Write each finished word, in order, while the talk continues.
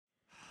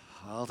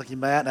Oh, thank you,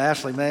 Matt and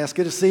Ashley, man. It's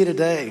good to see you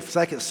today.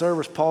 Second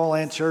service,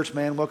 PaulAnn Church,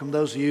 man. Welcome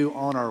those of you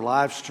on our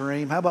live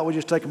stream. How about we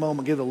just take a moment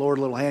and give the Lord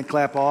a little hand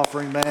clap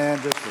offering,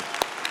 man. Just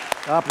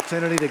the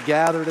opportunity to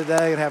gather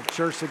today and have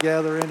church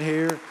together in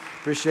here.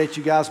 Appreciate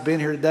you guys being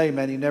here today,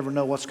 man. You never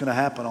know what's going to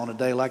happen on a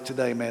day like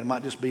today, man. It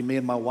might just be me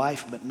and my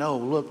wife, but no,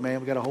 look, man,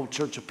 we got a whole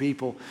church of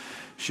people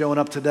showing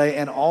up today,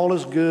 and all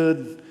is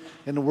good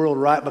in the world,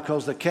 right?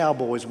 Because the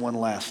Cowboys won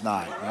last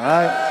night, all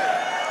right?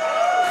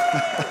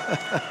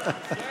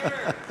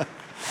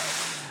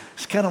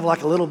 It's kind of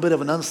like a little bit of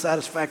an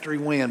unsatisfactory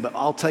win, but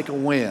I'll take a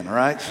win, all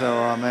right?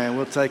 So, man,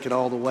 we'll take it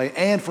all the way.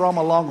 And for all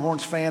my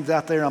Longhorns fans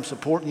out there, I'm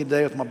supporting you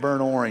today with my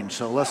burnt orange.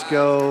 So let's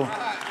go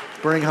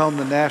bring home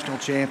the national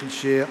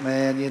championship,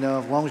 man. You know,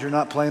 as long as you're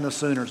not playing the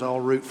Sooners, I'll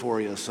root for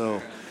you. So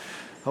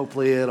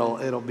hopefully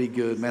it'll be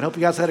good, man. Hope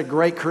you guys had a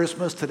great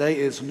Christmas. Today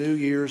is New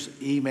Year's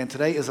Eve, man.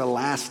 Today is the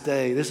last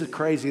day. This is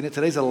crazy, isn't it?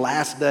 Today's the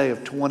last day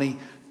of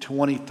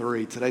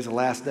 2023. Today's the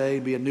last day.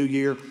 It'll be a new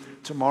year.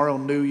 Tomorrow,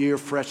 new year,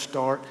 fresh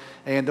start.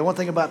 And the one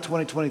thing about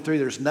 2023,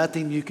 there's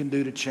nothing you can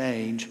do to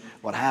change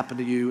what happened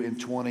to you in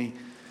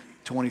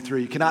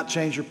 2023. You cannot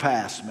change your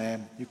past,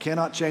 man. You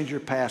cannot change your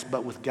past,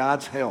 but with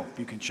God's help,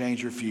 you can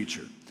change your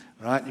future,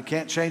 right? You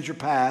can't change your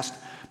past,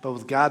 but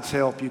with God's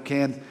help, you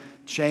can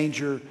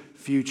change your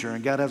future.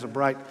 And God has a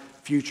bright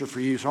future for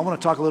you. So I want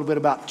to talk a little bit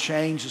about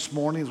change this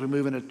morning as we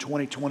move into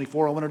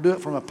 2024. I want to do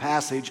it from a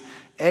passage,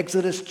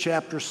 Exodus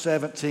chapter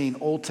 17,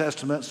 Old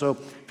Testament. So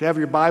if you have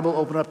your Bible,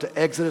 open up to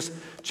Exodus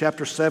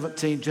chapter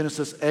 17,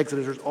 Genesis,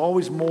 Exodus. There's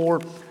always more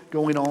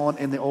going on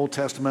in the Old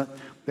Testament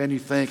than you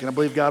think. And I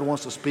believe God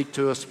wants to speak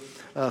to us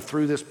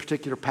through this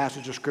particular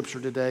passage of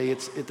Scripture today.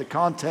 The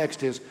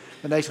context is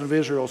the nation of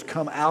Israel has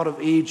come out of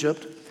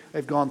Egypt.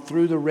 They've gone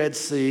through the Red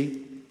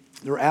Sea.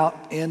 They're out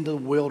in the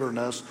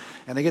wilderness,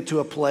 and they get to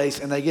a place,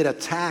 and they get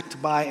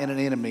attacked by an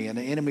enemy, and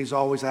the enemy's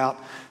always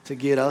out to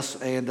get us,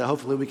 and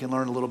hopefully we can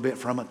learn a little bit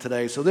from it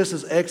today. So this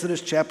is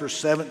Exodus chapter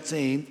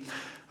 17.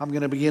 I'm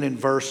going to begin in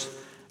verse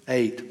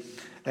 8.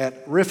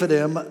 At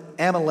Rephidim,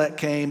 Amalek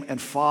came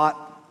and fought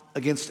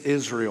against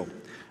Israel.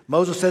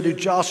 Moses said to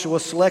Joshua,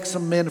 "Select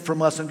some men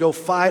from us and go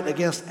fight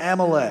against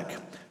Amalek.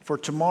 For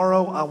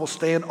tomorrow I will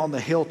stand on the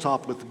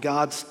hilltop with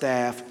God's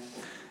staff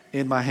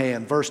in my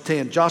hand." Verse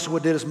 10, Joshua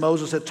did as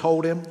Moses had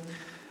told him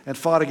and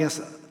fought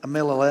against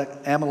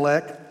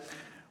Amalek,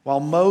 while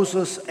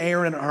Moses,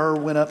 Aaron, and Hur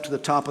went up to the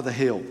top of the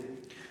hill.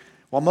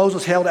 While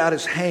Moses held out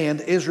his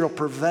hand, Israel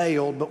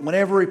prevailed, but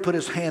whenever he put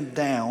his hand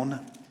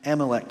down,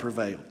 Amalek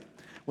prevailed.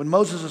 When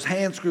Moses'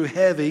 hands grew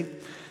heavy,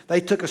 they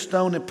took a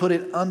stone and put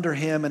it under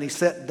him, and he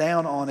sat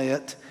down on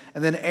it.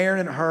 And then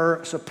Aaron and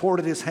Hur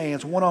supported his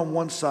hands, one on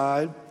one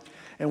side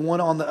and one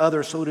on the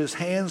other, so that his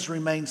hands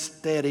remained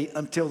steady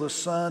until the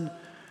sun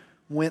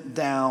went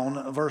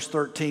down. Verse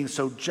 13,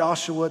 so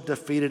Joshua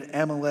defeated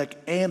Amalek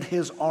and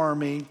his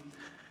army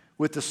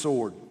with the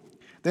sword.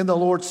 Then the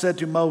Lord said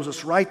to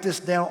Moses, "Write this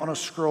down on a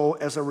scroll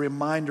as a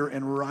reminder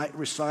and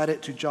recite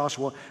it to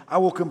Joshua. I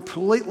will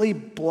completely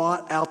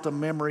blot out the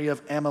memory of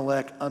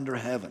Amalek under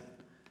heaven."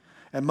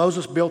 And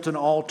Moses built an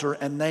altar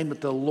and named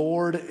it, "The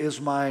Lord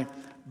is my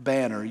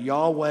banner,"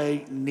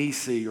 Yahweh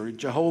Nisi, or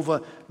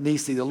Jehovah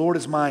Nisi. The Lord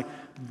is my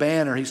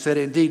banner. He said,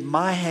 "Indeed,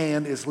 my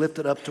hand is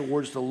lifted up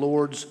towards the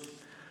Lord's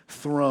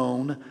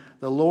throne.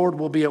 The Lord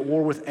will be at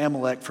war with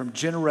Amalek from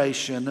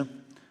generation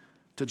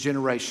to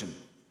generation."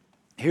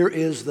 Here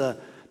is the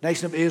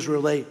nation of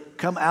Israel. They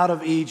come out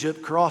of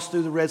Egypt, cross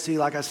through the Red Sea,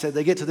 like I said.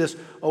 They get to this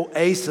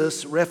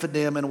oasis,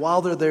 Rephidim, and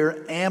while they're there,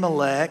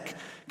 Amalek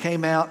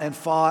came out and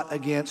fought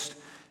against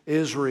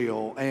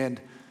Israel. And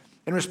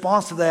in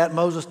response to that,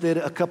 Moses did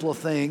a couple of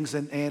things,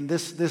 and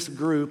this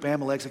group,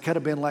 Amalek, it could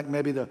have been like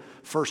maybe the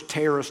first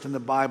terrorist in the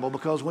Bible,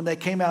 because when they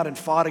came out and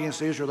fought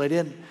against Israel, they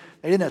didn't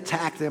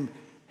attack them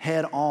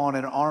head on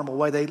and arm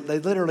away. They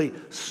literally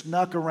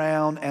snuck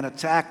around and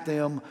attacked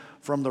them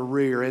from the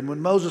rear. And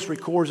when Moses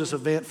records this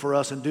event for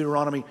us in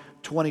Deuteronomy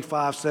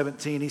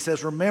 25:17, he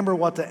says, "Remember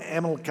what the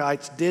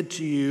Amalekites did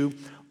to you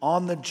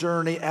on the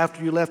journey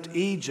after you left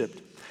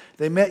Egypt.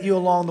 They met you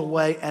along the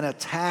way and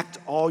attacked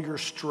all your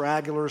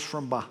stragglers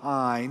from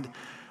behind.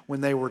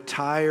 When they were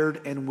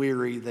tired and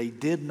weary, they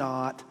did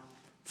not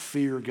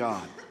fear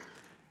God."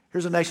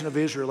 Here's the nation of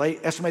Israel. They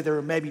estimate there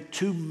were maybe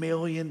 2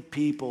 million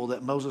people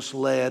that Moses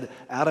led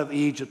out of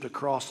Egypt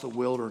across the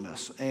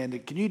wilderness.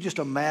 And can you just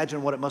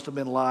imagine what it must have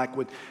been like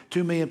with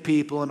 2 million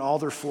people and all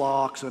their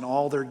flocks and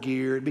all their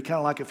gear? It'd be kind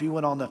of like if you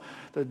went on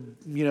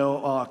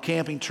the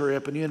camping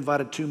trip and you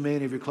invited 2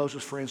 million of your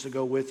closest friends to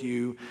go with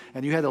you,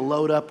 and you had to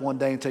load up one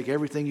day and take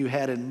everything you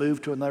had and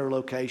move to another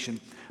location.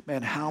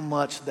 Man, how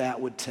much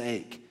that would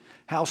take.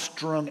 How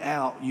strung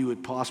out you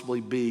would possibly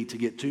be to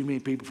get 2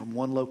 million people from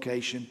one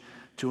location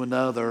to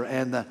another.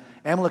 And the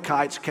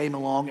Amalekites came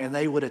along and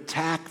they would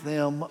attack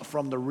them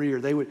from the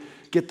rear. They would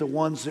get the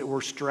ones that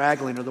were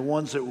straggling or the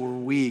ones that were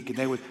weak, and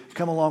they would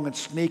come along and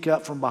sneak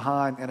up from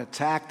behind and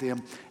attack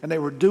them. And they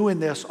were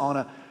doing this on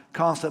a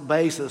constant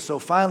basis. So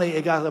finally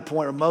it got to the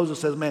point where Moses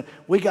says, "Man,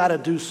 we got to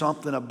do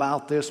something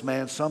about this,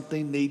 man.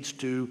 Something needs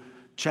to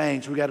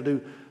change. We got to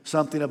do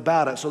something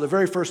about it. So the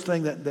very first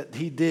thing that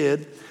he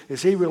did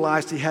is he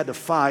realized he had to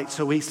fight.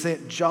 So he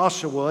sent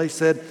Joshua. He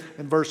said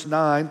in verse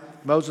 9,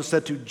 Moses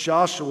said to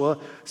Joshua,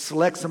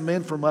 select some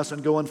men from us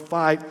and go and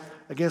fight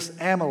against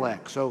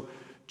Amalek. So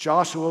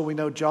Joshua, we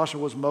know Joshua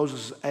was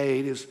Moses'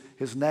 aide.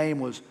 His name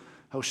was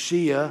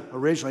Hoshea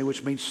originally,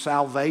 which means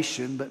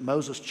salvation, but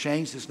Moses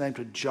changed his name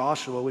to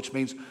Joshua, which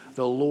means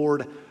the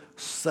Lord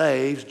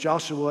saves.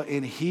 Joshua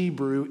in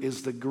Hebrew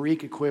is the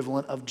Greek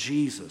equivalent of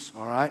Jesus,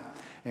 all right?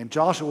 And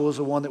Joshua was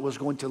the one that was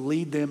going to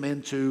lead them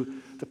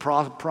into the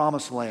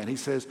promised land. He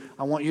says,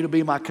 I want you to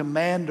be my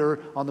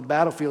commander on the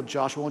battlefield,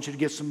 Joshua. I want you to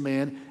get some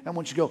men. I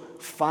want you to go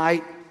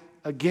fight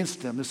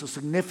against them. This is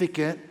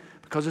significant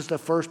because it's the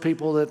first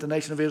people that the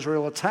nation of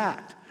Israel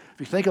attacked. If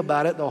you think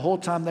about it, the whole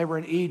time they were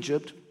in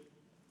Egypt,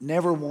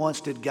 never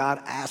once did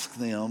God ask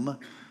them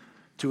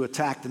to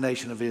attack the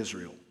nation of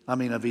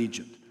of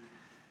Egypt.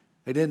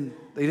 They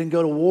didn't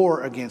go to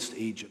war against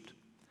Egypt.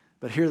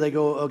 But here they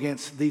go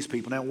against these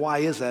people. Now, why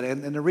is that?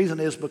 And the reason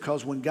is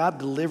because when God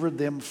delivered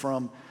them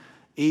from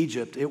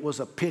Egypt, it was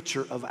a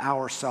picture of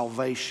our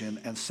salvation.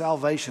 And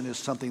salvation is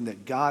something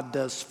that God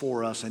does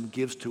for us and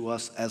gives to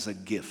us as a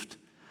gift.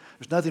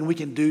 There's nothing we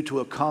can do to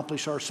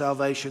accomplish our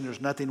salvation.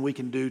 There's nothing we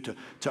can do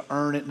to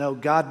earn it. No,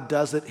 God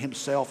does it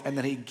himself, and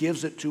then he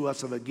gives it to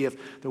us as a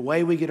gift. The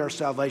way we get our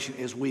salvation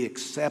is we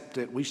accept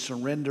it. We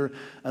surrender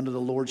under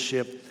the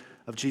lordship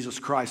of Jesus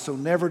Christ. So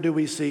never do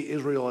we see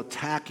Israel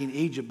attacking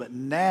Egypt, but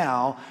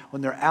now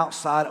when they're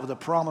outside of the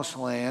promised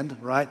land,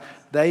 right,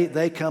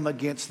 they come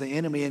against the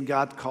enemy and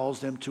God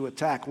calls them to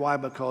attack. Why?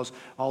 Because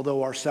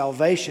although our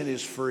salvation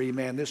is free,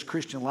 man, this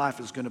Christian life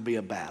is going to be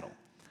a battle.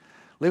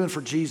 Living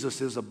for Jesus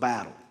is a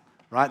battle,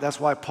 right? That's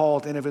why Paul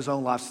at the end of his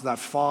own life says, I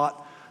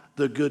fought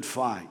the good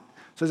fight.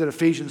 It says in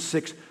Ephesians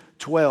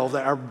 6:12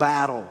 that our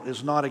battle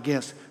is not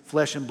against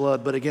flesh and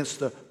blood, but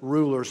against the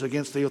rulers,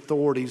 against the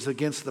authorities,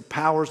 against the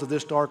powers of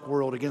this dark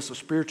world, against the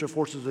spiritual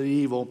forces of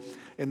evil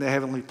in the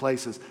heavenly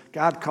places.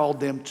 God called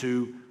them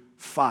to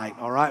fight,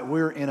 all right?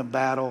 We're in a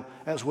battle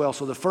as well.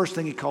 So the first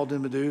thing he called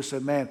them to do,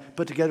 said, man,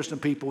 put together some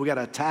people. We got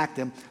to attack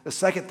them. The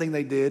second thing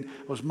they did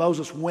was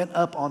Moses went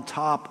up on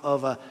top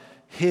of a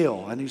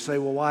hill. And you say,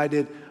 well, why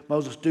did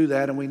Moses do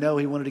that? And we know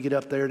he wanted to get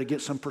up there to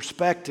get some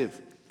perspective.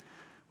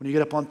 When you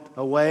get up on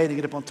a way and you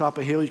get up on top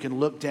of a hill, you can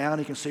look down,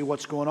 you can see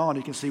what's going on.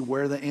 You can see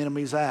where the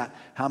enemy's at,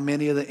 how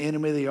many of the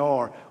enemy they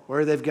are,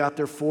 where they've got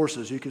their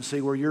forces. You can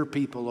see where your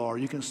people are.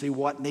 You can see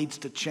what needs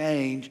to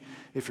change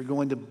if you're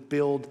going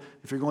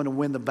to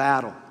win the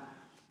battle.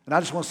 And I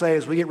just want to say,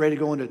 as we get ready to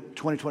go into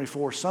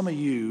 2024, some of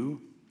you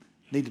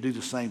need to do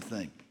the same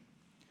thing.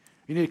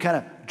 You need to kind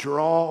of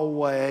draw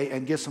away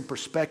and get some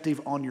perspective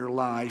on your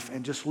life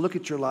and just look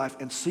at your life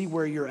and see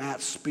where you're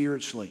at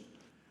spiritually.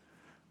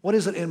 What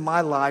is it in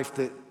my life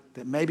that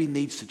maybe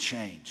needs to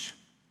change?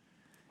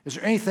 Is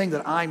there anything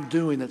that I'm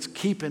doing that's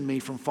keeping me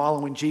from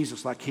following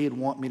Jesus like he'd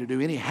want me to do?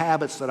 Any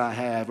habits that I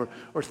have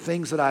or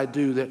things that I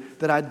do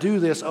that I do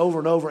this over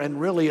and over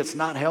and really it's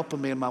not helping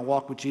me in my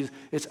walk with Jesus.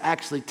 It's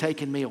actually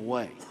taking me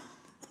away.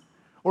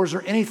 Or is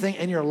there anything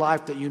in your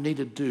life that you need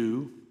to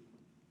do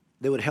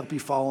that would help you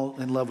fall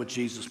in love with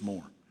Jesus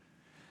more?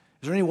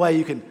 Is there any way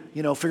you can,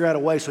 figure out a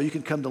way so you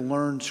can come to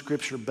learn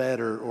Scripture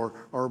better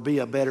or be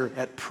better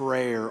at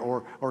prayer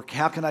or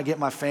how can I get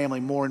my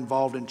family more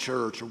involved in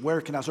church or where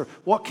can I serve?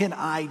 What can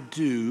I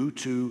do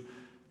to,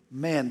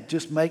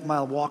 just make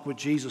my walk with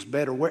Jesus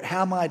better?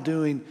 How am I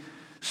doing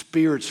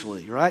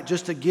spiritually, right?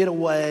 Just to get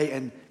away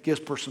and give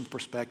some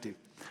perspective.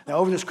 Now,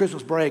 over this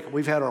Christmas break,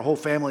 we've had our whole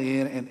family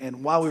in,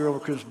 and while we were over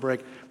Christmas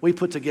break, we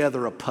put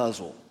together a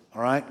puzzle,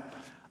 all right?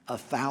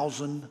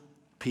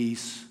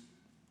 1,000-piece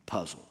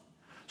puzzle.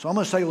 So I'm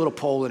going to take a little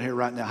poll in here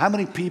right now. How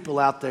many people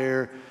out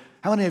there,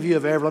 how many of you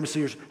have ever, let me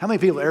see yours, how many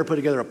people have ever put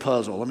together a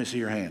puzzle? Let me see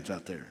your hands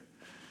out there.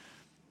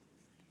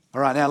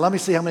 All right, now let me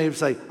see how many of you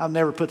say, I've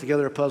never put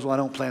together a puzzle. I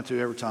don't plan to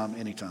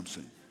anytime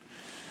soon.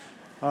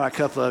 All right, a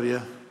couple of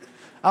you.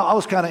 I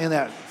was kind of in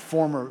that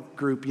former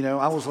group,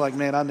 I was like,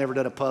 man, I've never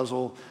done a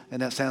puzzle,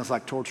 and that sounds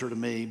like torture to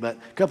me. But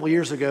a couple of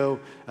years ago,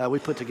 we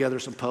put together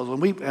some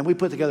puzzles, and we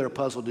put together a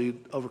puzzle,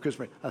 dude, over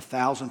Christmas break,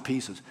 1,000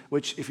 pieces,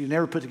 which if you've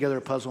never put together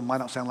a puzzle, might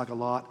not sound like a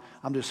lot.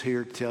 I'm just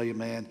here to tell you,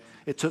 man,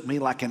 it took me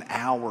like an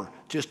hour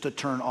just to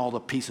turn all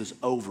the pieces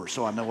over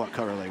so I know what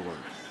color they were,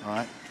 all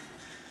right?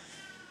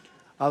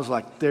 I was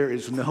like, there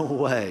is no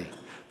way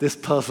this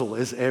puzzle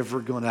is ever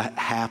going to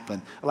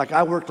happen. Like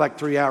I worked like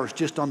 3 hours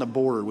just on the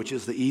border, which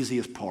is the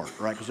easiest part,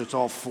 right? Because it's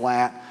all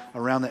flat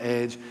around the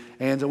edge.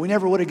 And we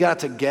never would have got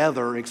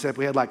together except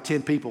we had like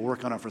 10 people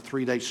working on it for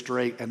 3 days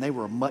straight, and they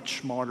were much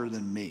smarter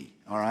than me,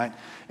 all right?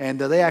 And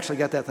they actually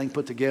got that thing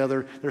put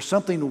together. There's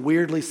something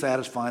weirdly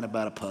satisfying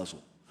about a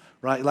puzzle,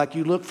 right? Like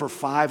you look for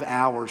 5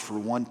 hours for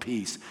one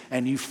piece,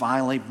 and you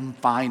finally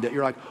find it.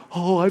 You're like,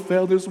 oh, I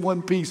found this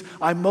one piece.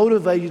 I'm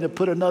motivated to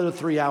put another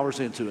 3 hours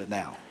into it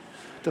now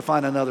to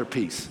find another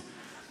piece.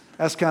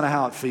 That's kind of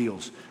how it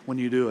feels when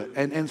you do it.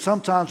 And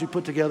sometimes you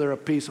put together a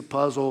piece of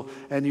puzzle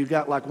and you've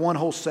got like one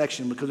whole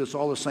section because it's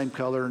all the same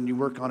color and you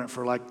work on it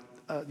for like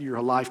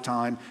your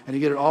lifetime and you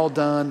get it all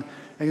done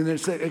and then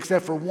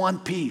except for one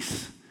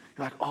piece. You're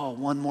You're like, oh,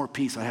 one more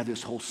piece, I have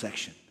this whole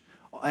section.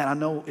 And I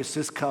know it's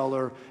this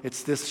color,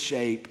 it's this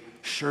shape.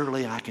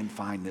 Surely I can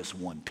find this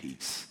one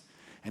piece.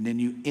 And then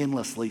you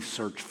endlessly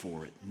search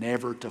for it,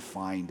 never to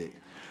find it.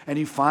 And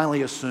you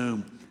finally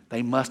assume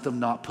they must have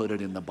not put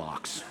it in the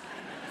box.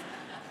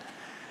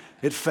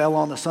 It fell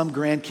on some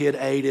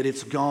grandkid ate it,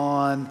 it's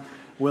gone.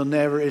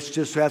 It's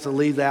just have to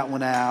leave that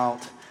one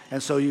out.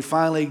 And so you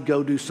finally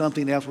go do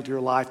something else with your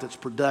life that's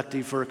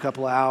productive for a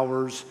couple of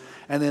hours.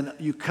 And then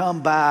you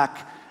come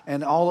back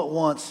and all at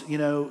once,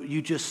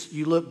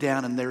 you look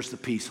down and there's the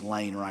piece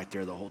laying right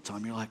there the whole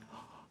time. You're like,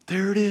 oh,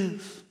 there it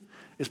is.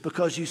 It's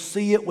because you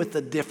see it with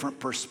a different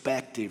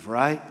perspective,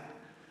 right?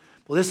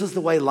 Well, this is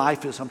the way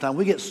life is sometimes.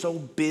 We get so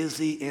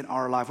busy in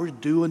our life. We're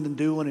doing and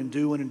doing and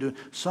doing and doing.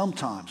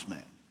 Sometimes,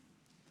 man,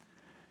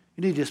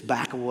 you need to just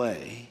back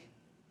away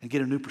and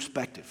get a new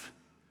perspective.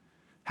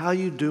 How are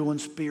you doing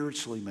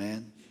spiritually,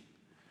 man?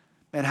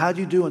 Man, how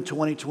do you do in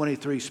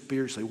 2023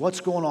 spiritually?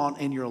 What's going on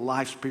in your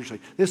life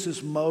spiritually? This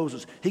is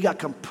Moses. He got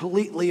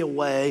completely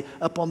away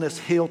up on this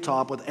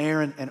hilltop with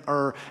Aaron and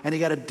and he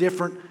got a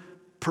different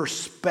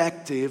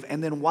perspective.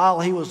 And then while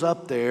he was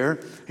up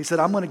there, he said,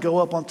 I'm going to go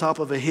up on top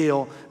of a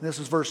hill. And this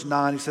is verse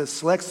 9. He says,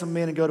 select some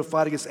men and go to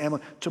fight against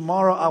Amalek.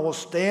 Tomorrow I will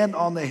stand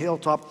on the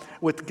hilltop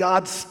with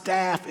God's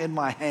staff in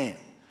my hand.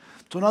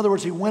 So in other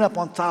words, he went up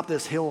on top of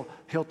this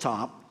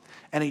hilltop.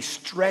 And he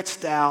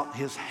stretched out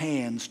his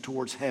hands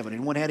towards heaven.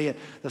 In one hand, he had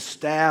the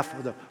staff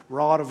or the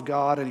rod of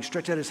God, and he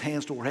stretched out his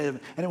hands toward heaven.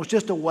 And it was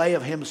just a way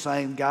of him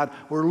saying, God,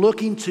 we're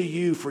looking to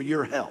you for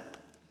your help.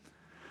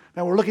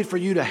 Now, we're looking for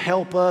you to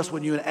help us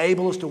when you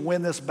enable us to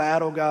win this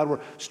battle, God. We're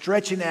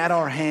stretching out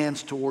our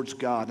hands towards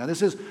God. Now,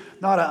 this is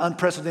not an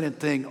unprecedented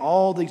thing.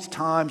 All these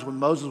times when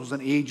Moses was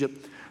in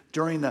Egypt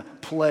during the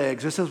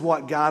plagues, this is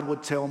what God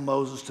would tell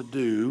Moses to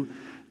do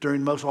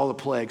during most all the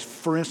plagues.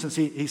 For instance,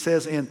 he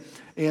says in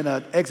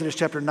Exodus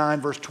chapter 9,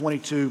 verse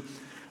 22,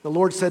 the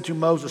Lord said to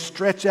Moses,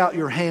 stretch out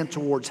your hand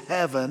towards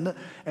heaven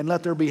and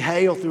let there be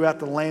hail throughout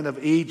the land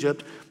of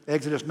Egypt.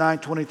 Exodus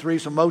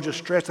 9:23. So Moses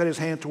stretched out his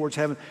hand towards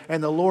heaven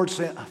and the Lord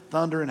sent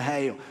thunder and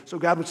hail. So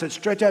God would say,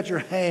 stretch out your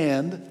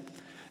hand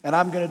and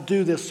I'm going to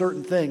do this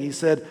certain thing. He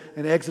said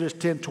in Exodus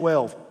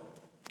 10:12,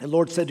 the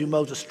Lord said to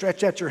Moses,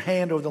 stretch out your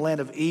hand over the land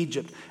of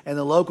Egypt, and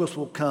the locusts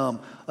will come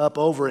up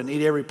over it and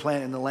eat every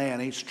plant in the land.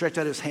 And he stretched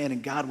out his hand,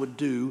 and God would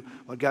do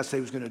what God said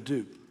he was going to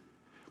do.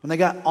 When they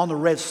got on the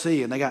Red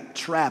Sea, and they got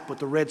trapped with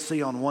the Red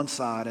Sea on one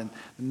side, and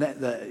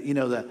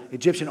the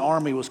Egyptian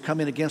army was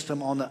coming against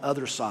them on the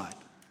other side.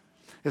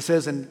 It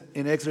says in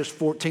Exodus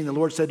 14, the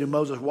Lord said to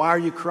Moses, why are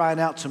you crying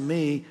out to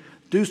me?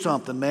 Do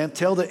something, man.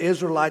 Tell the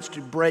Israelites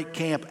to break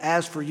camp.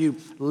 As for you,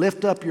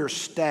 lift up your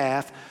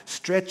staff,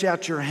 stretch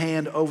out your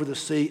hand over the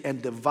sea, and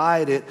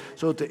divide it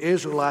so that the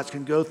Israelites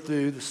can go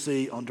through the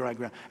sea on dry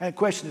ground. And the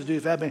question is,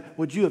 dude,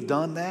 would you have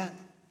done that?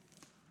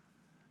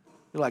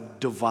 You're like,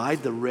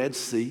 divide the Red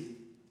Sea,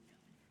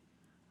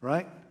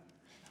 right?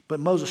 But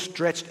Moses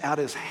stretched out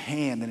his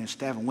hand and his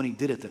staff, and when he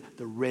did it,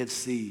 the Red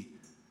Sea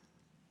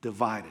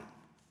divided,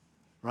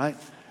 right?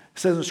 It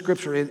says in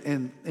Scripture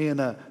in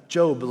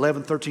Job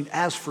 11:13,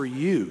 as for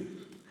you,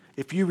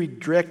 if you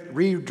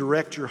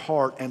redirect your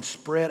heart and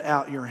spread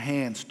out your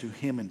hands to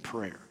him in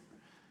prayer,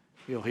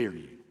 he'll hear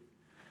you.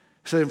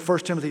 It says in 1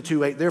 Timothy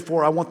 2:8,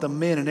 therefore I want the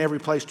men in every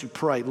place to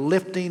pray,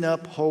 lifting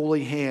up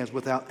holy hands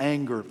without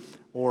anger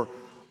or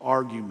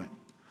argument.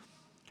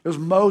 It was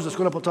Moses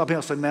going up on top of the hill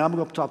and said, man, I'm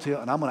going to go up on top of the hill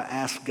and I'm going to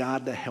ask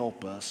God to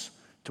help us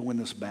to win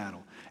this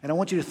battle. And I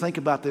want you to think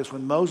about this.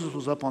 When Moses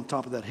was up on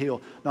top of that hill,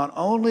 not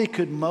only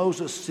could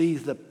Moses see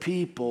the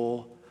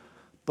people,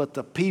 but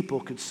the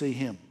people could see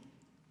him.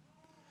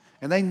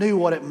 And they knew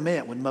what it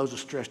meant when Moses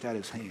stretched out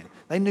his hand.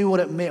 They knew what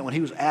it meant when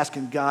he was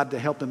asking God to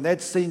help them. They'd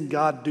seen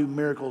God do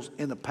miracles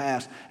in the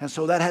past. And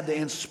so that had to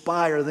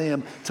inspire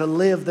them to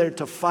live there,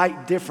 to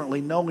fight differently,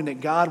 knowing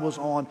that God was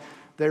on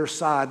their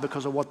side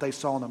because of what they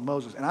saw in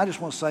Moses. And I just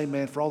want to say,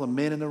 man, for all the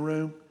men in the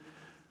room,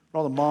 for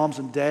all the moms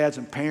and dads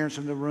and parents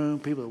in the room,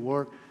 people at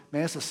work,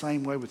 man, it's the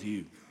same way with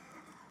you.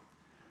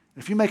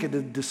 If you make a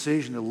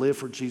decision to live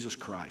for Jesus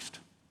Christ,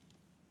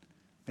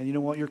 and you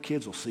know what? Your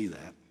kids will see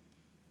that.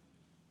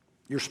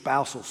 Your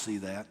spouse will see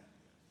that.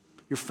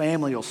 Your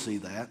family will see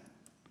that.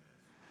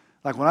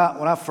 Like when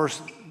I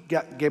first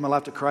gave my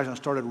life to Christ and I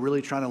started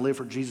really trying to live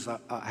for Jesus,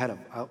 I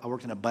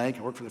worked in a bank.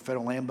 I worked for the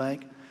Federal Land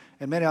Bank.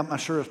 And many, I'm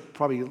sure it's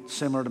probably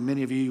similar to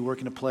many of you. You work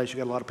in a place, you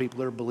got a lot of people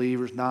that are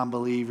believers,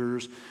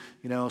 non-believers,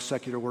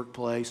 secular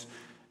workplace.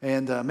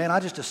 And man, I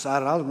just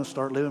decided I was going to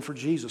start living for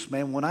Jesus.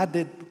 Man, when I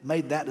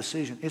made that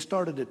decision, it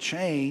started to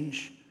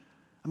change.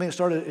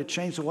 It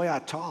changed the way I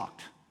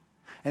talked.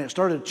 And it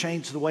started to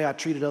change the way I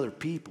treated other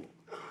people.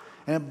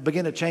 And it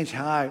began to change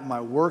my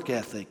work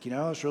ethic.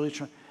 I was really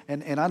trying,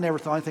 and I never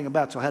thought anything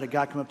about it. So I had a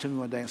guy come up to me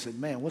one day and said,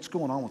 man, what's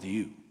going on with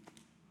you?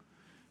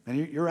 And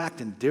you're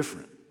acting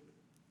different.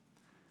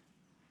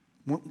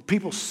 When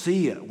people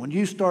see it, when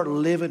you start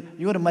living,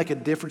 you want to make a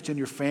difference in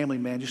your family,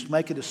 man. Just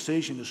make a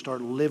decision to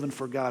start living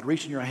for God,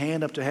 reaching your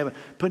hand up to heaven,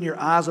 putting your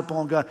eyes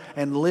upon God,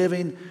 and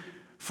living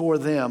for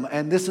them.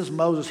 And this is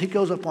Moses. He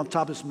goes up on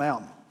top of this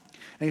mountain.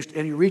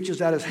 And he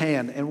reaches out his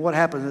hand. And what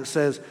happens? It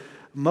says,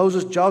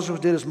 Joshua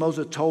did as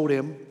Moses told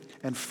him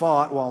and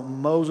fought while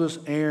Moses,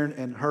 Aaron,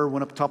 and Hur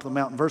went up the top of the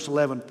mountain. Verse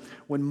 11,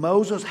 when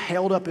Moses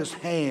held up his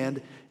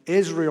hand,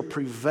 Israel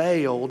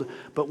prevailed,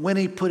 but when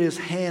he put his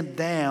hand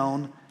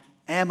down,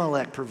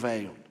 Amalek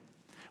prevailed.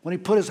 When he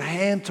put his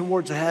hand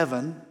towards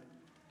heaven,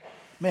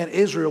 man,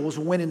 Israel was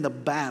winning the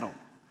battle.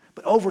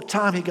 But over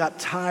time, he got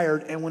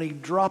tired, and when he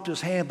dropped his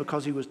hand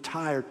because he was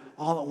tired,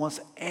 all at once,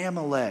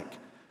 Amalek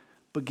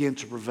began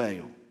to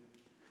prevail.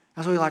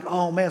 And so he's like,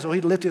 oh man, so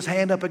he'd lift his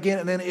hand up again,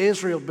 and then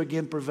Israel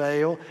began to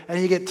prevail, and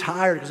he'd get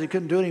tired because he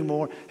couldn't do it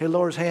anymore. He'd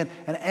lower his hand,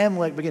 and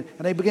Amalek began,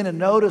 and they begin to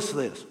notice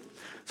this.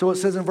 So it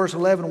says in verse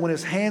 11, when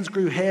his hands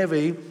grew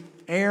heavy,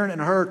 Aaron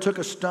and Hur took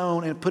a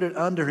stone and put it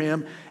under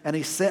him, and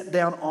he sat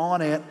down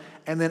on it.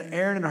 And then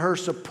Aaron and Hur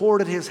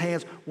supported his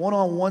hands, one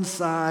on one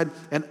side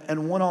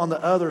and one on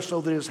the other, so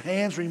that his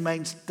hands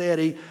remained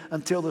steady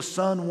until the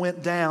sun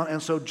went down.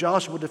 And so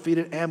Joshua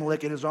defeated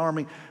Amalek and his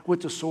army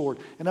with the sword.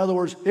 In other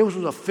words, it was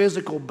a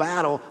physical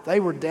battle. They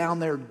were down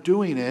there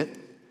doing it,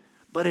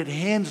 but it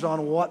hinged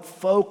on what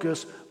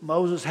focus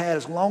Moses had.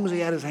 As long as he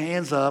had his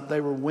hands up, they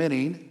were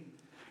winning.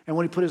 And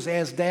when he put his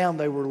hands down,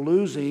 they were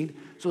losing.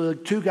 So the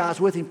two guys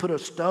with him put a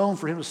stone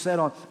for him to sit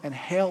on and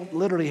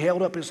literally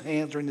held up his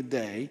hands during the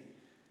day.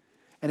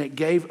 And it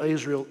gave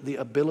Israel the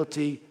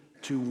ability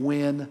to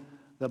win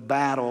the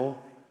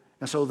battle.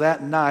 And so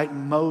that night,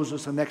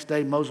 the next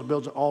day, Moses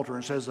builds an altar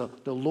and says,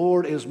 the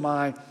Lord is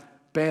my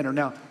banner.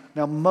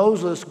 Now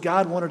Moses,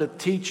 God wanted to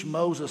teach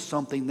Moses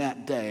something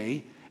that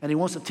day. And he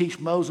wants to teach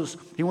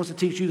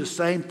you the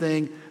same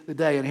thing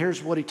today. And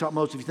here's what he taught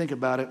Moses, if you think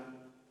about it,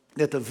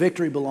 that the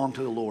victory belonged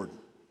to the Lord.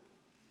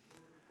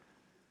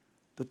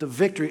 That the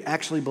victory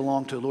actually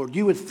belonged to the Lord.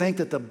 You would think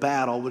that the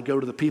battle would go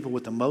to the people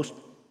with the most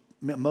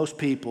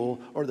people,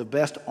 or the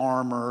best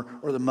armor,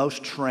 or the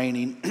most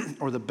training,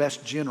 or the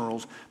best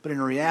generals. But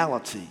in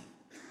reality,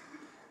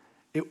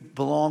 it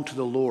belonged to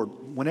the Lord.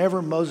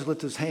 Whenever Moses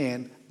lifted his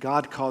hand,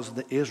 God caused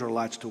the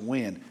Israelites to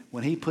win.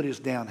 When he put his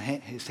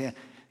hand,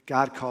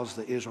 God caused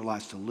the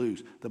Israelites to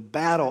lose. The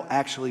battle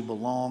actually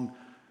belonged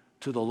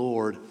to the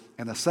Lord.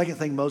 And the second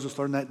thing Moses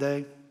learned that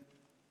day,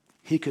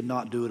 he could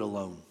not do it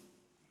alone.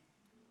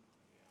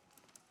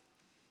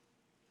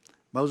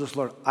 Moses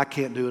learned, I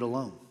can't do it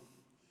alone.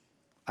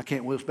 I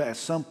can't wheel this back. At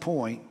some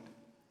point,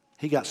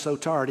 he got so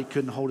tired he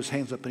couldn't hold his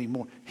hands up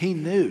anymore. He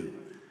knew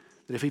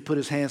that if he put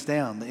his hands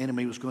down, the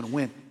enemy was going to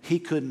win. He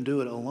couldn't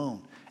do it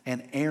alone.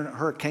 And Aaron and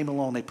Hur came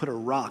along. They put a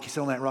rock. He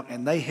sat on that rock,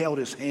 and they held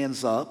his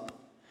hands up.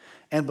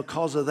 And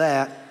because of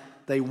that,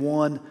 they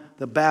won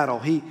the battle.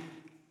 He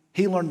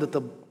learned that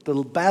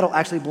the battle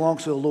actually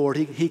belongs to the Lord.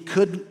 He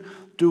couldn't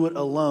do it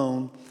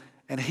alone.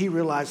 And he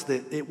realized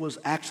that it was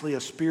actually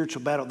a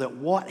spiritual battle, that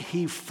what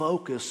he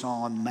focused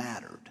on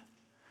mattered.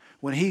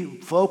 When he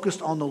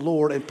focused on the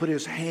Lord and put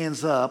his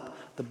hands up,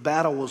 the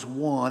battle was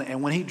won.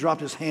 And when he dropped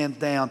his hands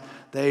down,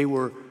 they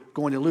were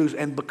going to lose.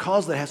 And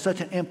because that had such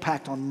an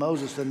impact on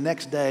Moses, the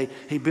next day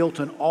he built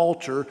an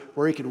altar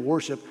where he could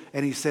worship.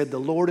 And he said, the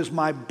Lord is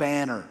my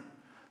banner.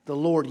 The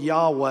Lord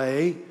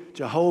Yahweh,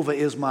 Jehovah,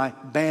 is my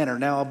banner.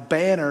 Now a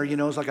banner,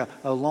 is like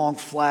a long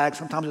flag.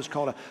 Sometimes it's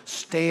called a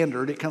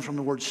standard. It comes from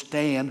the word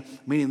stand,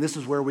 meaning this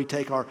is where we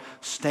take our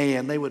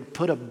stand. They would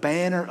put a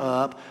banner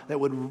up that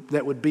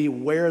would be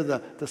where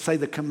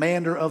the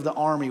commander of the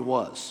army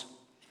was.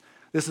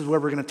 This is where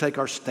we're going to take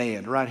our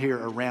stand, right here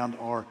around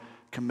our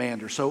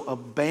commander. So a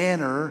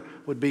banner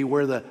would be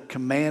where the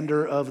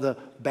commander of the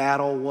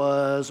battle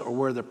was, or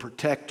where the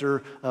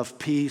protector of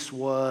peace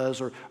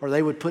was, or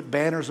they would put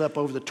banners up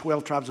over the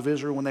 12 tribes of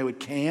Israel when they would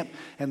camp.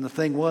 And the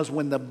thing was,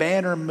 when the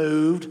banner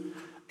moved,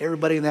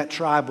 everybody in that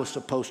tribe was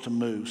supposed to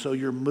move. So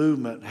your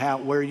movement,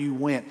 where you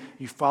went,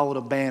 you followed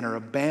a banner. A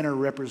banner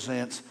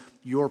represents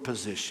your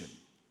position,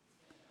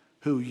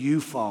 who you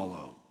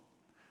follow,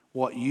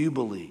 what you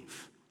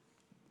believe.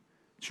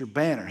 It's your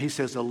banner. He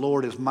says, the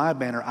Lord is my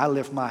banner. I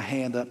lift my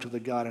hand up to the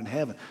God in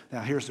heaven.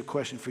 Now, here's the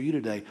question for you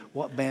today.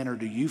 What banner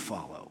do you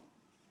follow?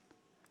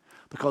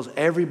 Because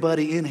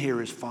everybody in here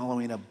is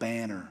following a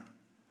banner.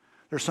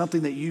 There's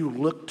something that you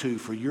look to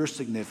for your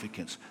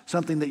significance,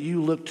 something that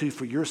you look to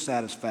for your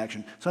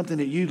satisfaction, something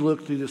that you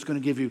look to that's going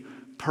to give you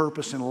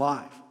purpose in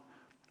life.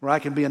 Right?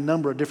 It can be a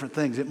number of different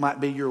things. It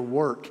might be your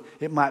work.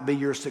 It might be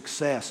your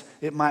success.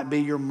 It might be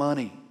your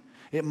money.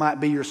 It might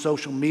be your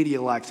social media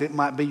likes. It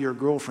might be your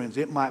girlfriends.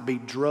 It might be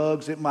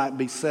drugs. It might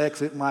be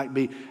sex. It might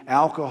be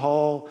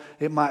alcohol.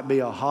 It might be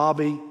a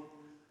hobby.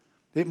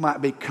 It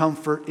might be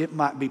comfort. It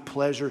might be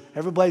pleasure.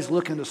 Everybody's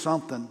looking to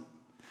something.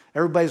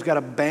 Everybody's got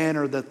a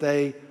banner that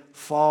they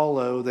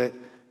follow that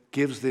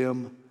gives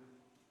them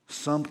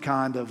some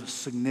kind of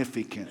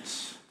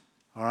significance.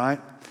 All right?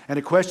 And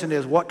the question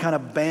is, what kind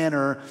of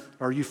banner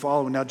are you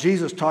following? Now,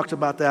 Jesus talks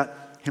about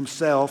that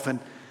himself, and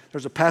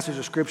there's a passage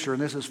of Scripture,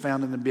 and this is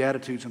found in the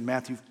Beatitudes in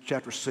Matthew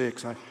chapter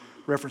 6. I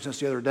referenced this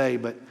the other day,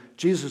 but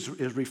Jesus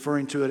is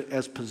referring to it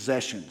as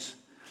possessions.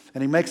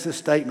 And he makes this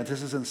statement.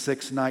 This is in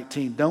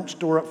 6:19. Don't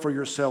store up for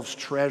yourselves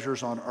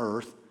treasures on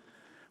earth,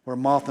 where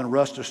moth and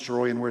rust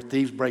destroy and where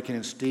thieves break in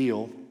and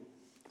steal.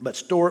 But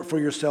store it for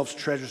yourselves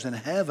treasures in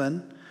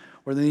heaven,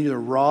 where neither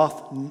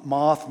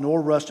moth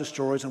nor rust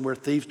destroys, and where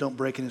thieves don't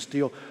break in and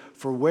steal.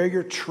 For where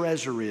your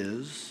treasure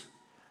is,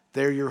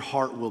 there your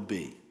heart will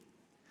be.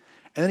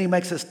 And then he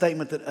makes a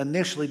statement that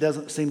initially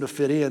doesn't seem to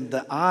fit in.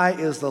 The eye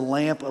is the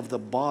lamp of the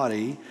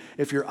body.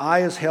 If your eye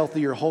is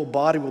healthy, your whole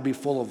body will be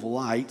full of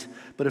light.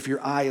 But if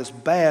your eye is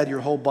bad,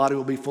 your whole body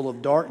will be full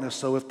of darkness.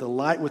 So if the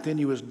light within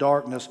you is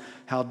darkness,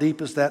 how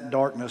deep is that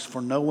darkness?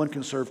 For no one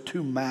can serve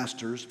two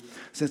masters,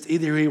 since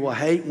either he will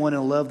hate one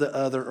and love the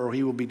other, or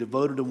he will be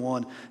devoted to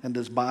one and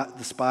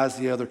despise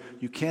the other.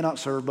 You cannot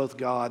serve both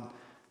God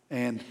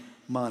and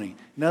money.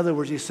 In other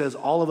words, he says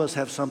all of us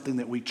have something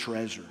that we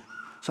treasure.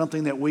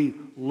 Something that we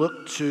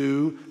look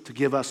to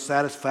give us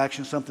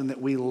satisfaction, something that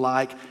we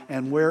like.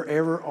 And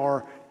wherever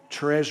our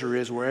treasure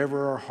is,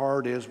 wherever our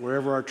heart is,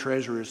 wherever our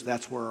treasure is,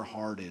 that's where our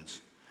heart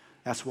is.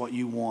 That's what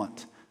you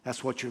want.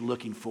 That's what you're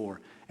looking for.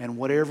 And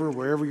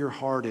wherever your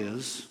heart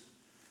is,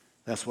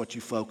 that's what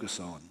you focus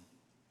on.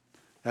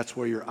 That's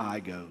where your eye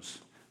goes.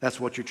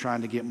 That's what you're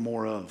trying to get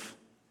more of.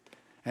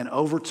 And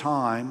over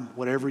time,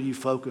 whatever you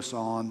focus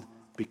on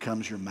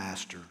becomes your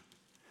master.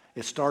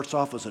 It starts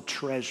off as a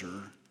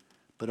treasure,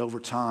 but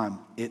over time,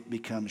 it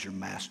becomes your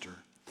master.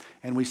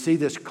 And we see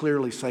this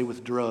clearly, say,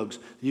 with drugs.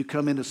 You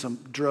come into some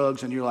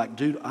drugs and you're like,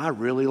 dude, I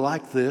really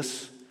like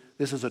this.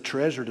 This is a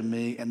treasure to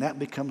me. And that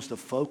becomes the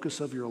focus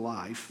of your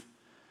life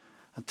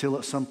until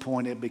at some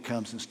point it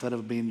becomes, instead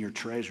of being your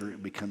treasure,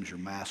 it becomes your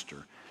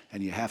master.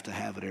 And you have to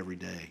have it every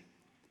day.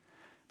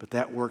 But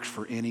that works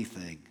for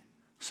anything.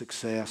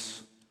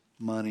 Success,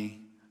 money,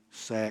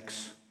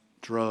 sex,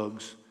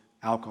 drugs,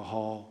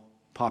 alcohol,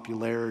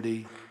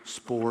 popularity,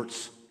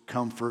 sports,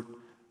 comfort,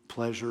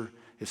 pleasure.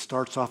 It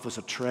starts off as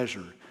a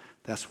treasure.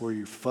 That's where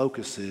your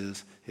focus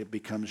is. It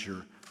becomes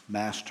your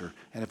master.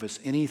 And if it's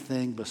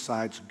anything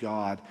besides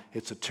God,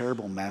 it's a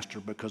terrible master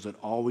because it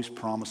always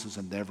promises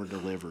and never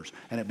delivers.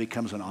 And it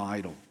becomes an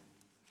idol.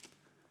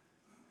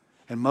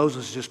 And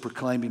Moses is just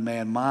proclaiming,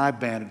 man, my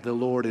banner, the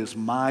Lord is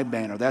my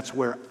banner. That's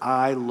where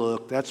I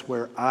look. That's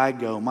where I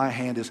go. My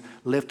hand is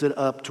lifted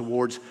up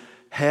towards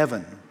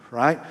heaven.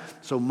 Right?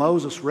 So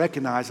Moses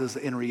recognizes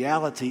that in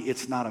reality,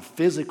 it's not a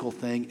physical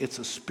thing, it's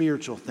a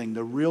spiritual thing.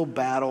 The real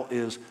battle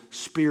is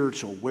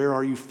spiritual. Where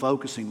are you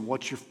focusing?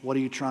 What are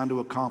you trying to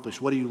accomplish?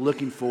 What are you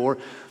looking for?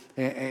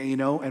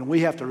 And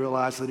we have to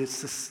realize that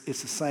it's the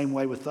same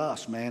way with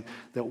us, man,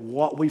 that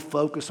what we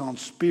focus on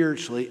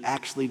spiritually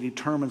actually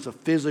determines the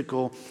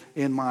physical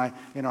in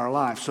our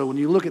life. So when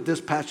you look at this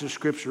passage of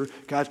Scripture,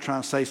 God's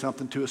trying to say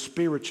something to us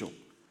spiritual.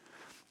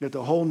 That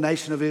the whole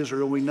nation of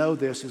Israel, we know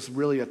this, is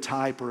really a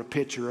type or a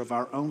picture of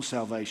our own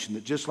salvation.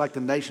 That just like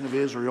the nation of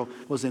Israel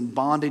was in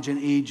bondage in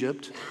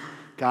Egypt,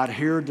 God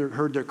heard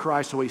their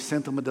cry, so he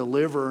sent them a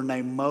deliverer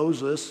named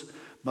Moses.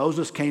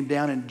 Moses came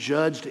down and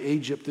judged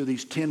Egypt through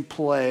these 10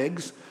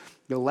 plagues.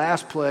 The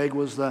last plague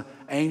was the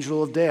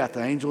angel of death.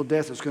 The angel of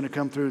death is going to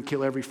come through and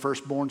kill every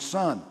firstborn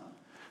son.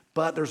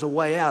 But there's a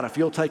way out. If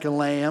you'll take a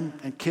lamb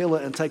and kill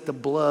it and take the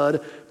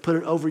blood, put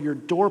it over your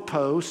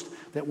doorpost,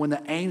 that when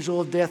the angel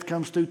of death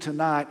comes through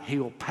tonight, he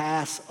will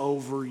pass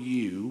over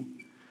you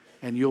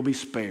and you'll be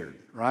spared,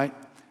 right?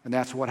 And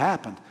that's what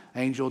happened.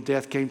 Angel of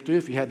death came through.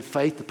 If you had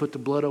faith to put the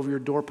blood over your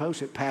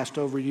doorpost, it passed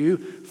over you.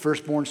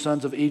 Firstborn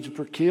sons of Egypt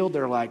were killed.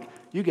 They're like,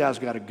 you guys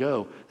got to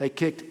go. They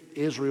kicked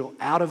Israel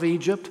out of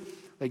Egypt.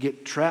 They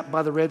get trapped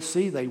by the Red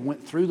Sea. They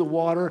went through the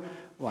water,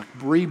 like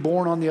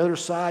reborn on the other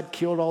side,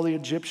 killed all the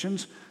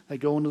Egyptians. They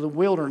go into the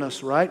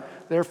wilderness, right?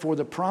 Therefore,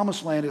 the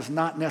promised land is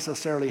not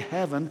necessarily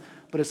heaven,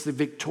 but it's the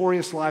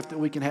victorious life that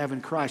we can have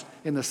in Christ.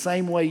 In the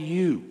same way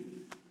you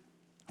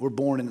were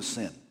born into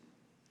sin.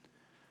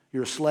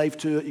 You're a slave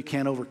to it. You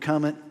can't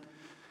overcome it.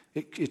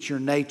 It's your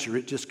nature.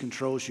 It just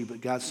controls you. But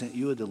God sent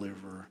you a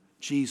deliverer,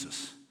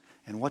 Jesus.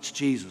 And what's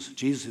Jesus?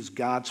 Jesus is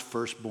God's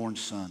firstborn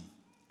son.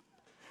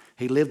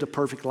 He lived a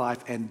perfect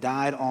life and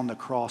died on the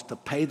cross to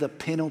pay the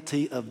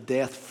penalty of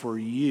death for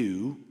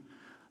you,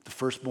 the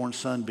firstborn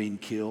son being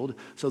killed,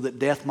 so that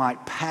death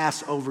might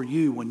pass over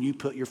you when you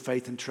put your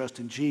faith and trust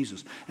in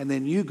Jesus. And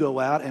then you go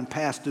out and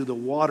pass through the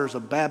waters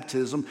of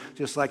baptism,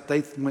 just like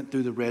they went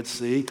through the Red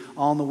Sea,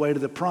 on the way to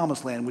the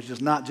promised land, which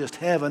is not just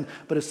heaven,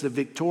 but it's the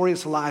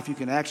victorious life you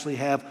can actually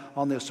have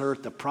on this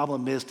earth. The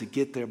problem is, to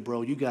get there,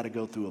 bro, you got to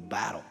go through a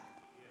battle.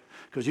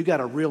 Because you got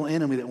a real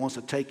enemy that wants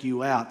to take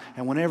you out.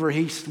 And whenever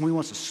he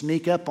wants to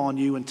sneak up on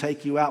you and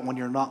take you out when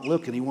you're not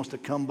looking, he wants to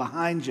come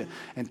behind you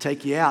and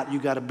take you out. You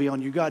got to be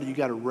on your guard. You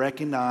got to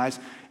recognize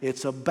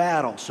it's a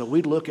battle. So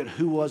we look at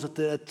who was it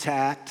that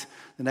attacked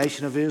the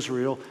nation of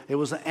Israel. It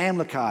was the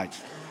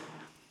Amalekites.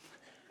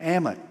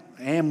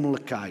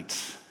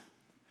 Amalekites.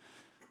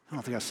 I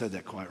don't think I said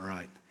that quite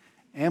right.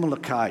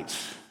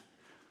 Amalekites.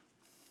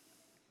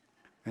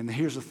 And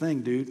here's the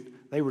thing, dude.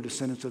 They were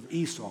descendants of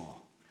Esau.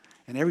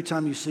 And every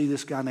time you see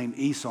this guy named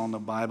Esau in the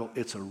Bible,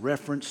 it's a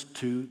reference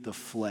to the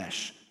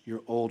flesh, your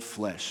old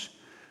flesh.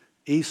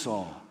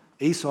 Esau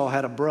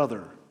had a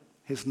brother.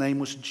 His name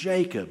was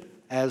Jacob,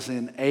 as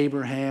in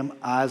Abraham,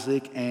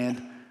 Isaac,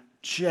 and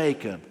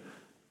Jacob.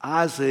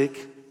 Isaac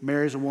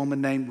marries a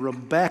woman named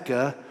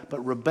Rebekah,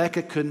 but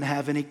Rebekah couldn't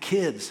have any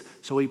kids.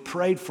 So he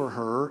prayed for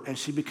her, and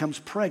she becomes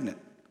pregnant.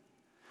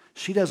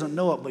 She doesn't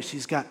know it, but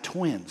she's got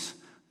twins.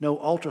 No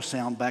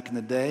ultrasound back in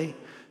the day.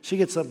 She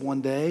gets up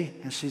one day,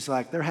 and she's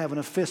like, they're having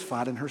a fist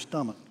fight in her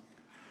stomach.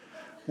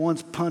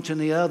 One's punching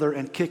the other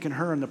and kicking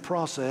her in the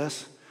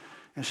process.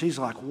 And she's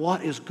like,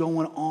 what is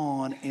going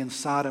on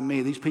inside of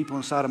me? These people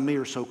inside of me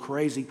are so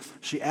crazy.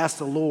 She asks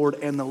the Lord,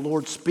 and the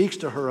Lord speaks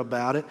to her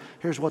about it.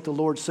 Here's what the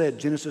Lord said,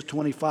 Genesis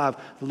 25.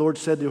 The Lord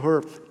said to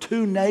her,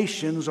 2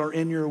 nations are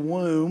in your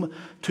womb.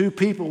 2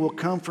 people will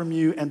come from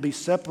you and be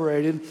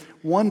separated.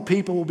 1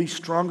 people will be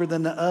stronger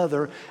than the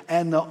other,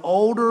 and the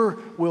older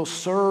will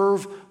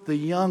serve the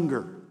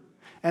younger.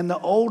 And the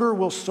older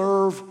will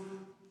serve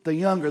the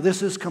younger.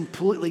 This is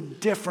completely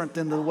different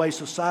than the way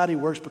society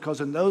works, because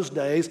in those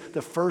days,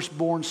 the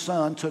firstborn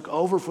son took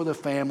over for the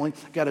family,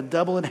 got a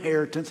double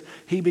inheritance.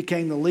 He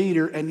became the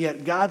leader, and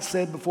yet God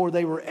said before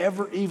they were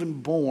ever even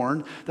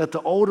born that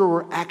the older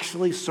were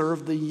actually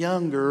served the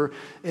younger.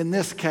 In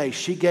this case,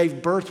 she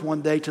gave birth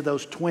one day to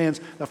those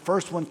twins. The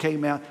first one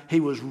came out. He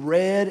was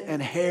red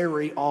and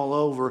hairy all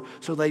over,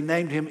 so they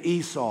named him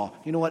Esau.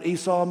 You know what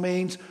Esau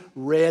means?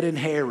 Red and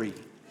hairy.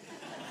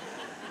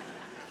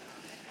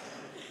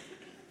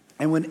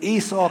 And when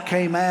Esau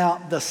came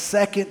out, the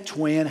second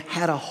twin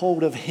had a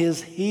hold of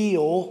his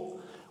heel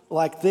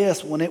like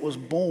this when it was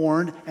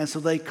born. And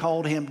so they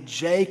called him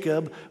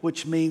Jacob,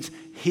 which means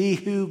he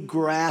who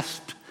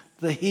grasped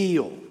the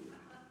heel.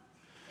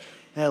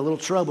 They had a little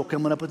trouble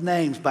coming up with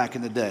names back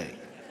in the day.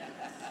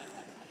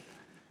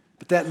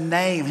 But that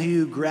name, he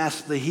who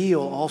grasped the heel,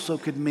 also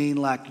could mean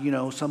like,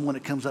 someone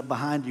that comes up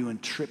behind you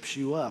and trips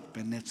you up,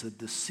 and it's a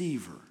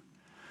deceiver.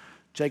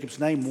 Jacob's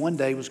name one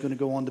day was going to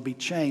go on to be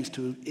changed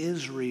to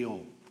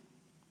Israel.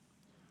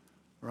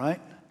 Right?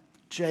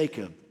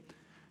 Jacob.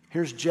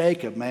 Here's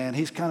Jacob, man.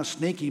 He's kind of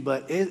sneaky,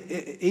 but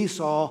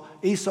Esau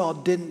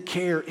didn't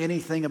care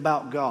anything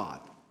about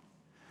God.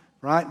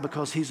 Right?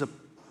 Because he's a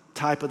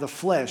type of the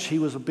flesh. He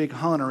was a big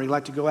hunter. He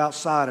liked to go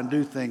outside and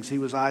do things. He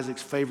was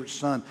Isaac's favorite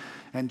son.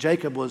 And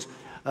Jacob was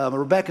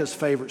Rebekah's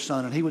favorite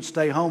son. And he would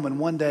stay home, and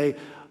one day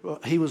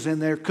he was in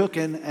there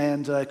cooking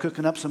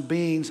up some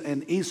beans,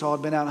 and Esau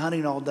had been out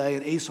hunting all day,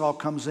 and Esau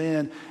comes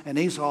in, and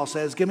Esau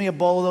says, give me a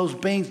bowl of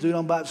those beans, dude,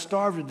 I'm about to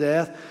starve to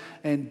death.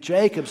 And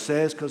Jacob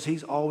says, because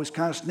he's always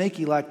kind of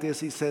sneaky like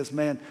this, he says,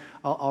 man,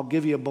 I'll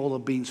give you a bowl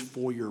of beans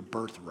for your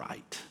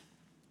birthright.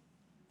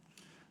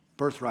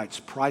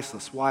 Birthright's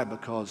priceless. Why?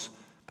 Because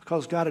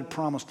God had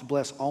promised to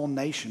bless all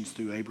nations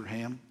through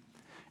Abraham,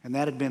 and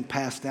that had been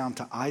passed down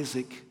to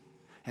Isaac,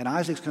 and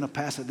Isaac's going to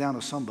pass it down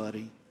to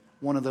somebody,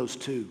 one of those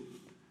 2.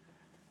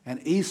 And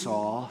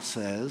Esau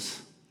says,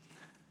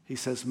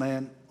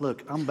 man,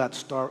 look, I'm about to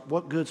starve.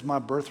 What good's my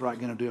birthright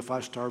going to do if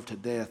I starve to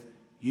death?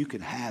 You can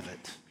have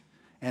it.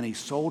 And he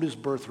sold his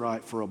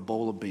birthright for a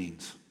bowl of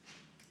beans.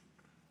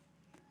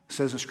 It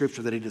says in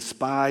Scripture that he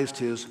despised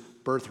his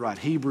birthright.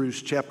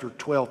 Hebrews chapter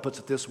 12 puts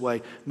it this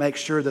way: make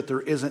sure that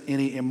there isn't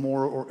any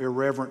immoral or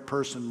irreverent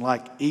person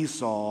like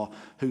Esau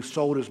who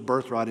sold his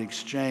birthright in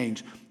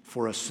exchange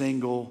for a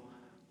single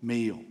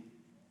meal.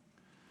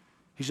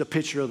 He's a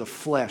picture of the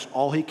flesh.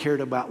 All he cared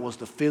about was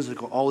the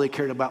physical. All he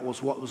cared about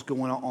was what was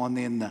going on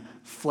in the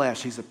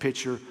flesh. He's a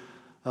picture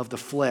of the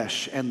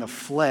flesh. And the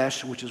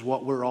flesh, which is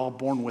what we're all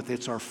born with,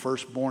 it's our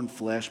firstborn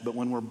flesh. But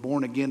when we're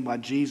born again by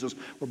Jesus,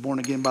 we're born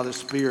again by the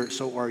Spirit.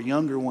 So our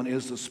younger one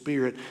is the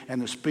Spirit.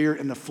 And the Spirit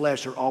and the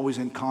flesh are always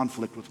in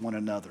conflict with one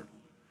another.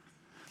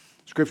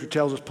 Scripture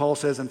tells us, Paul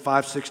says in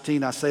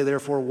 5:16, I say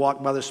therefore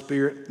walk by the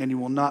Spirit, and you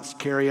will not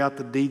carry out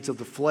the deeds of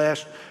the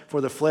flesh.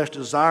 For the flesh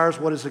desires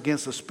what is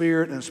against the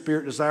Spirit, and the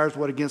Spirit desires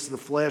what against the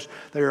flesh.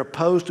 They are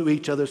opposed to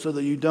each other so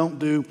that you don't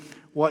do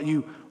what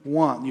you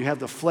want. You have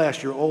the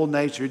flesh, your old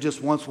nature. It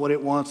just wants what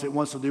it wants. It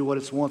wants to do what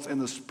it wants.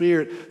 And the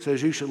Spirit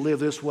says you should live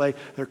this way.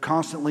 They're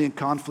constantly in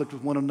conflict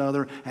with one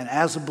another. And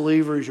as a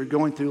believer, as you're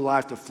going through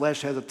life, the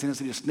flesh has a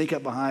tendency to sneak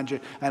up behind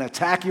you and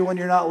attack you when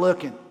you're not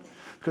looking.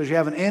 Because you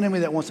have an enemy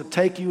that wants to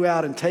take you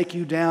out and take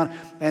you down,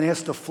 and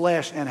it's the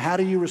flesh. And how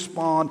do you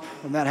respond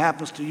when that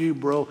happens to you,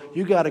 bro?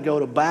 You got to go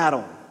to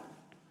battle.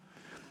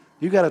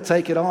 You got to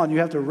take it on. You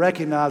have to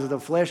recognize that the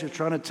flesh is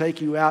trying to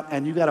take you out,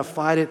 and you got to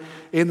fight it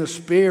in the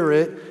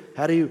Spirit.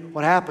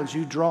 What happens?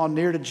 You draw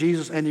near to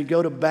Jesus and you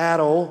go to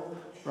battle,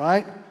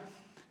 right?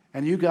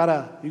 And you got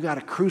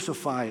to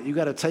crucify it. You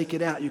got to take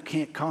it out. You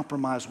can't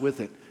compromise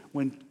with it.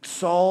 When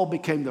Saul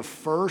became the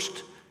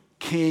first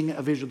king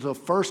of Israel. The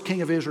first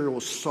king of Israel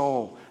was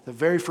Saul. The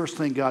very first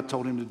thing God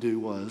told him to do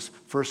was,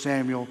 1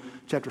 Samuel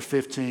chapter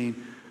 15,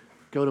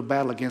 go to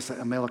battle against the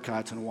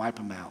Amalekites and wipe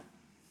them out.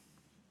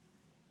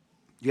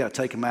 You got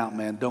to take them out,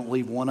 man. Don't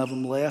leave one of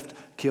them left.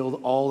 Kill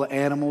all the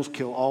animals.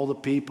 Kill all the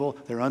people.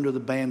 They're under the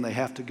ban. They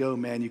have to go,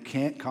 man. You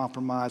can't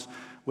compromise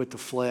with the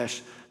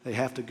flesh. They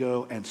have to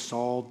go, and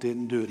Saul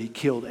didn't do it. He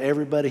killed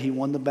everybody. He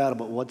won the battle,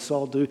 but what did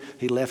Saul do?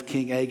 He left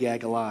King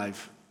Agag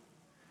alive.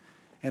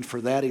 And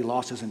for that, he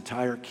lost his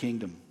entire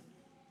kingdom.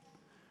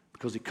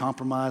 Because he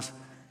compromised.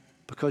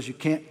 Because you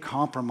can't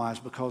compromise,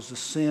 because the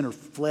sin or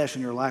flesh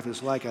in your life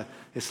is like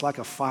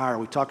a fire.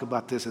 We talk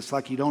about this. It's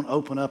like you don't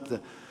open up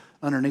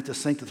underneath the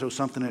sink to throw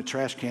something in a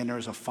trash can, there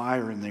is a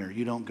fire in there.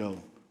 You don't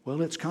go,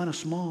 well, it's kind of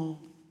small.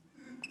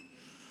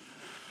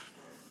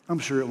 I'm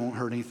sure it won't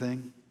hurt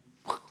anything.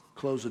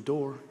 Close the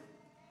door.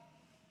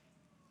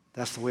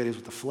 That's the way it is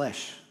with the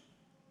flesh.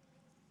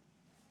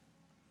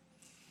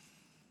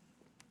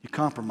 You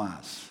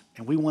compromise.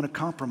 And we want to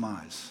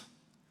compromise.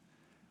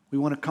 We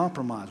want to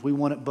compromise. We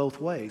want it both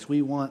ways.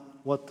 We want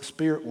what the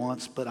Spirit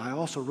wants, but I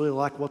also really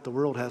like what the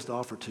world has to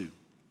offer too.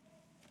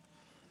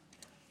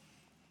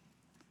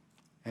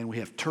 And we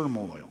have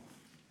turmoil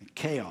and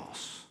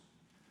chaos.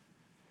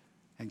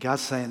 And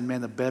God's saying,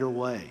 man, the better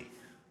way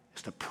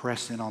is to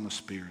press in on the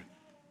Spirit.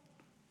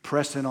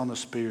 Press in on the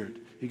Spirit.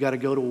 You got to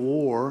go to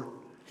war.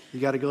 You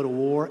got to go to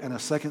war. And the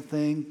second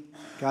thing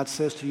God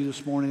says to you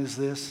this morning is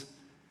this: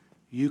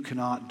 you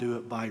cannot do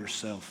it by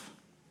yourself.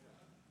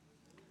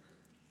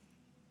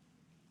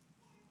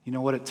 You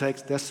know what it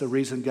takes? That's the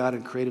reason God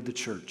had created the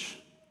church,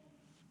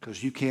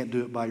 because you can't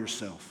do it by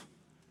yourself.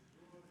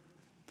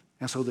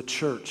 And so the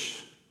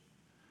church,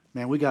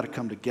 man, we got to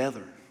come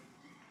together,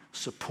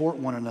 support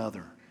one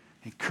another,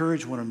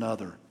 encourage one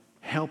another,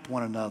 help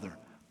one another,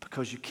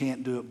 because you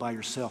can't do it by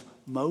yourself.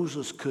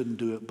 Moses couldn't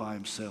do it by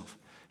himself.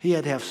 He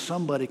had to have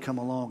somebody come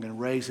along and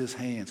raise his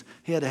hands.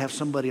 He had to have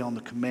somebody on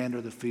the commander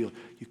of the field.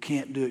 You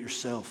can't do it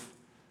yourself.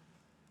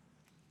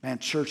 Man,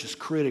 church is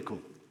critical.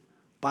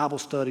 Bible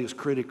study is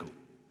critical.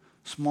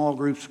 Small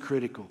groups are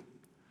critical.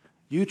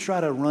 You try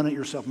to run it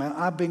yourself. Man,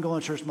 I've been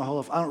going to church my whole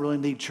life. I don't really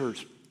need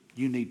church.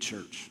 You need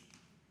church.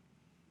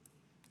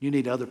 You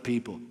need other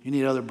people. You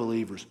need other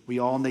believers. We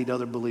all need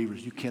other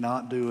believers. You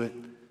cannot do it.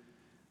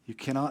 You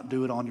cannot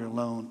do it on your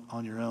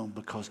own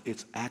because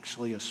it's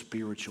actually a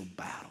spiritual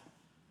battle.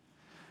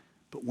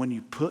 But when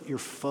you put your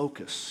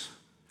focus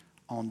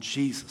on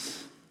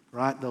Jesus,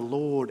 right? The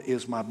Lord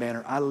is my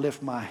banner. I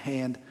lift my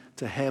hand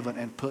to heaven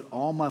and put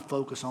all my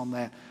focus on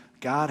that.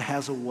 God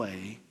has a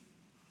way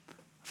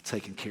of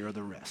taking care of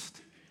the rest.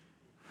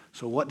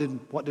 So what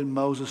did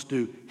Moses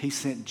do? He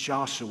sent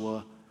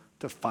Joshua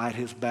to fight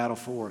his battle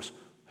for us.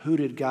 Who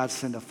did God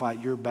send to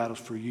fight your battles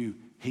for you?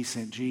 He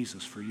sent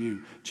Jesus for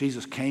you.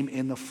 Jesus came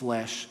in the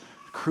flesh,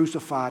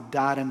 crucified,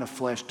 died in the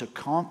flesh to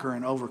conquer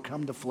and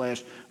overcome the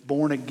flesh,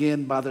 born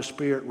again by the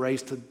Spirit,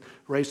 raised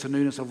to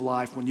newness of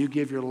life. When you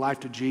give your life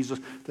to Jesus,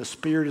 the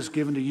Spirit is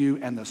given to you,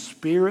 and the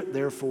Spirit,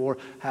 therefore,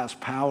 has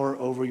power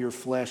over your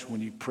flesh.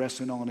 When you press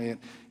in on it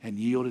and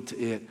yield it to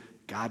it,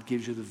 God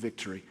gives you the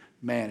victory.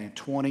 Man, in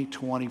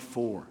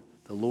 2024,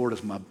 the Lord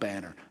is my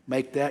banner.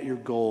 Make that your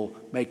goal.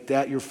 Make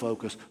that your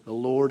focus. The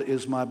Lord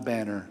is my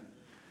banner.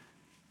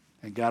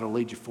 And God will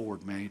lead you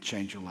forward, man. He'll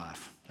change your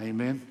life.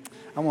 Amen.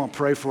 I want to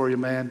pray for you,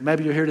 man.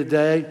 Maybe you're here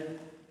today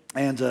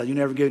and you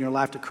never given your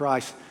life to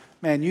Christ.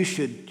 Man, you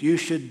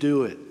should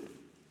do it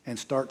and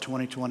start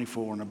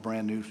 2024 on a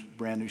brand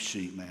new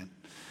sheet, man.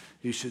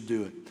 You should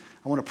do it.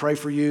 I want to pray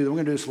for you. We're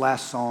going to do this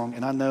last song.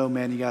 And I know,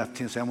 man, you got a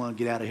tendency, I want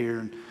to get out of here.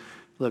 And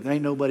look,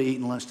 ain't nobody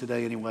eating lunch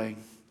today anyway.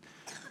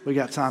 We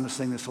got time to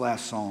sing this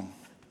last song.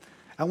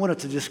 I want it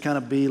to just kind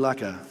of be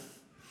like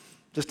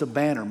just a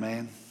banner,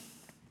 man.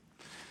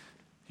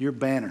 Your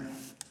banner.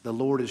 The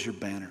Lord is your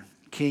banner.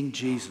 King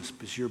Jesus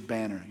is your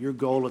banner. Your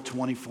goal of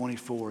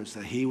 2024 is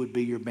that he would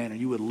be your banner.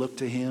 You would look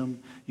to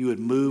him. You would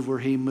move where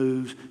he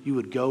moves. You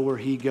would go where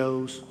he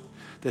goes.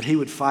 That he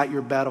would fight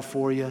your battle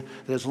for you.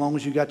 That as long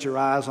as you got your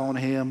eyes on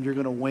him, you're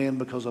going to win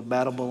because the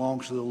battle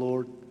belongs to the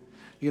Lord.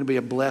 You're going to be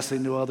a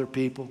blessing to other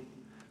people.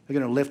 They're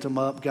going to lift them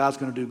up. God's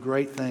going to do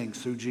great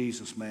things through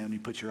Jesus, man, when you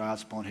put your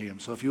eyes upon him.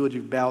 So if you would,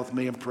 you bow with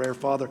me in prayer.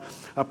 Father,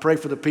 I pray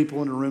for the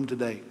people in the room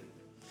today.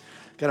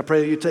 God, I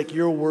pray that you take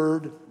your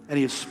word and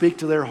you speak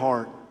to their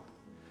heart.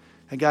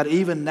 And God,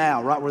 even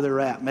now, right where they're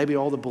at, maybe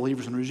all the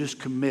believers in the room, just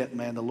commit,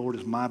 man, the Lord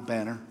is my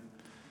banner.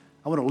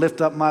 I want to lift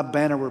up my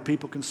banner where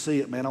people can see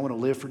it, man. I want to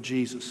live for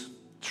Jesus.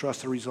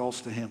 Trust the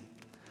results to him.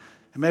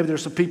 And maybe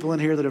there's some people in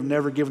here that have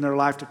never given their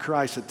life to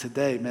Christ, that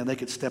today, man, they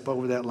could step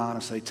over that line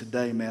and say,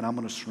 today, man, I'm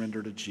going to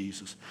surrender to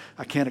Jesus.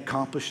 I can't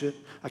accomplish it.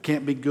 I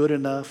can't be good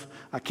enough.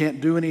 I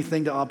can't do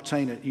anything to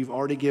obtain it. You've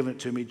already given it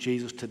to me,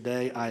 Jesus.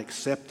 Today, I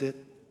accept it.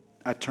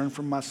 I turn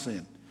from my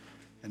sin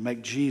and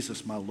make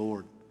Jesus my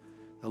Lord.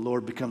 The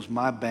Lord becomes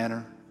my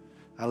banner.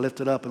 I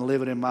lift it up and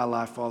live it in my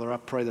life, Father. I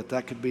pray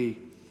that could be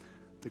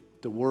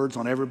the words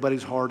on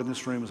everybody's heart in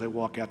this room as they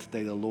walk out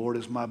today. The Lord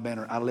is my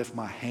banner. I lift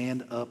my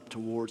hand up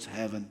towards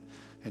heaven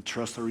and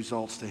trust the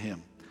results to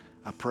him.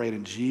 I pray it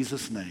in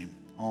Jesus' name.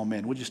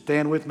 Amen. Would you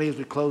stand with me as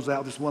we close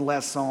out this one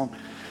last song?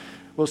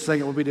 We'll sing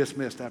it. We'll be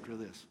dismissed after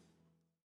this.